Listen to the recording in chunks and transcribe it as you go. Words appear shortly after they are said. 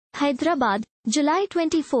Hyderabad, July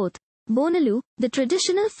 24. Bonalu, the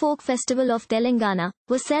traditional folk festival of Telangana,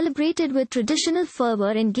 was celebrated with traditional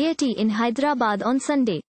fervor and gaiety in Hyderabad on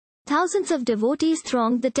Sunday. Thousands of devotees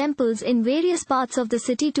thronged the temples in various parts of the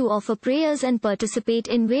city to offer prayers and participate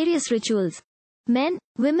in various rituals. Men,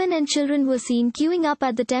 women and children were seen queuing up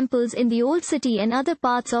at the temples in the old city and other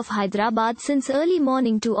parts of Hyderabad since early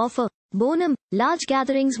morning to offer Bonam. Large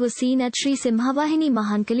gatherings were seen at Sri Simhavahini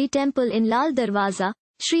Mahankali Temple in Lal Darwaza,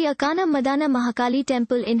 Sri Akkanna Madanna Mahakali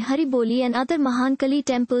Temple in Hariboli and other Mahankali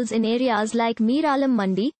temples in areas like Mir Alam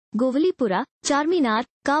Mandi, Govalipura, Charminar,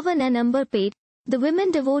 Karwan and Amberpet. The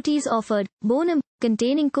women devotees offered Bonam,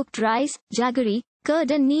 containing cooked rice, jaggery,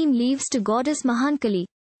 curd and neem leaves to Goddess Mahankali.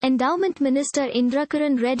 Endowment Minister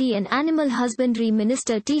Indrakaran Reddy and Animal Husbandry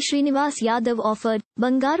Minister T.Srinivas Yadav offered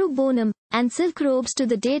Bangaru Bonam and silk robes to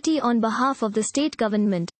the deity on behalf of the state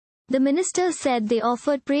government. The ministers said they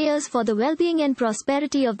offered prayers for the well-being and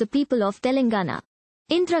prosperity of the people of Telangana.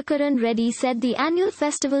 Indrakaran Reddy said the annual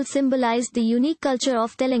festival symbolized the unique culture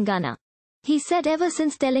of Telangana. He said ever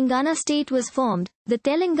since Telangana state was formed, the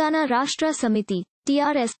Telangana Rashtra Samithi,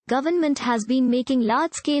 TRS, government has been making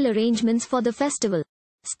large-scale arrangements for the festival.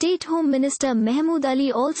 State Home Minister Mahmood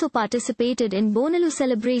Ali also participated in Bonalu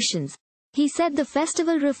celebrations. He said the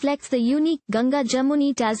festival reflects the unique Ganga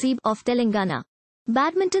Jamuni Tazib of Telangana.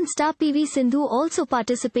 Badminton star P.V.Sindhu also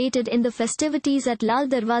participated in the festivities at Lal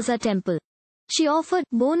Darwaza temple. She offered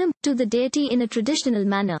Bonam to the deity in a traditional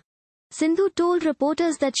manner. Sindhu told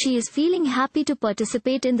reporters that she is feeling happy to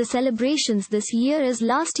participate in the celebrations this year as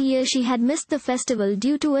last year she had missed the festival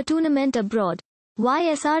due to a tournament abroad.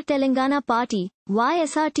 YSR Telangana Party,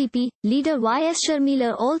 YSRTP, leader Y.S.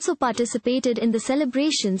 Charminar also participated in the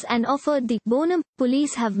celebrations and offered the Bonam.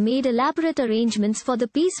 Police have made elaborate arrangements for the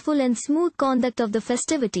peaceful and smooth conduct of the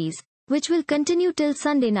festivities, which will continue till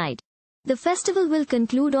Sunday night. The festival will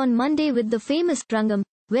conclude on Monday with the famous Rangam,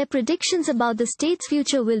 where predictions about the state's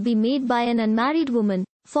future will be made by an unmarried woman,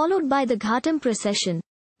 followed by the Ghatam procession.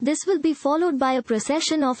 This will be followed by a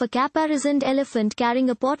procession of a caparisoned elephant carrying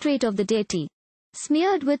a portrait of the deity.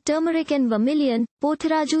 Smeared with turmeric and vermilion,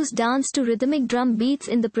 Potharajus dance to rhythmic drum beats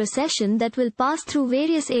in the procession that will pass through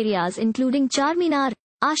various areas including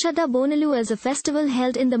Charminar.Ashada Bonalu as a festival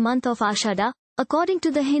held in the month of Ashada, according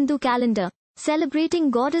to the Hindu calendar,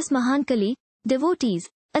 celebrating Goddess Mahankali. Devotees,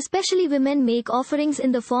 especially women, make offerings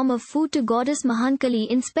in the form of food to Goddess Mahankali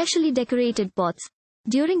in specially decorated pots.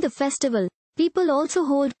 During the festival, people also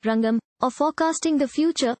hold Rangam, or forecasting the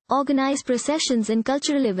future, organize processions and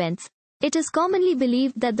cultural events. It is commonly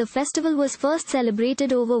believed that the festival was first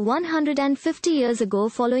celebrated over 150 years ago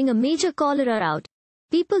following a major cholera out.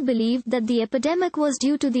 People believed that the epidemic was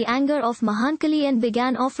due to the anger of Mahankali and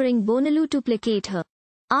began offering Bonalu to placate her.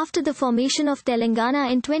 After the formation of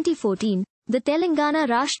Telangana in 2014, the Telangana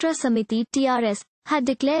Rashtra Samithi (TRS) had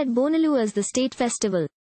declared Bonalu as the state festival.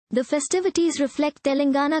 The festivities reflect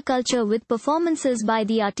Telangana culture with performances by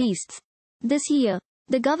the artists. This year,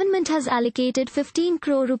 the government has allocated 15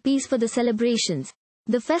 crore rupees for the celebrations.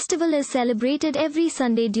 The festival is celebrated every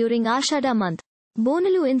Sunday during Ashada month.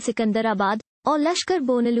 Bonalu in Secunderabad, or Lashkar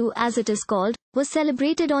Bonalu as it is called, was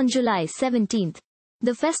celebrated on July 17.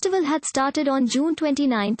 The festival had started on June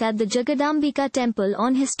 29 at the Jagadambika Temple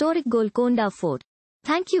on historic Golconda Fort.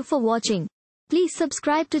 Thank you for watching. Please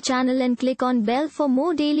subscribe to channel and click on bell for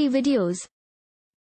more daily videos.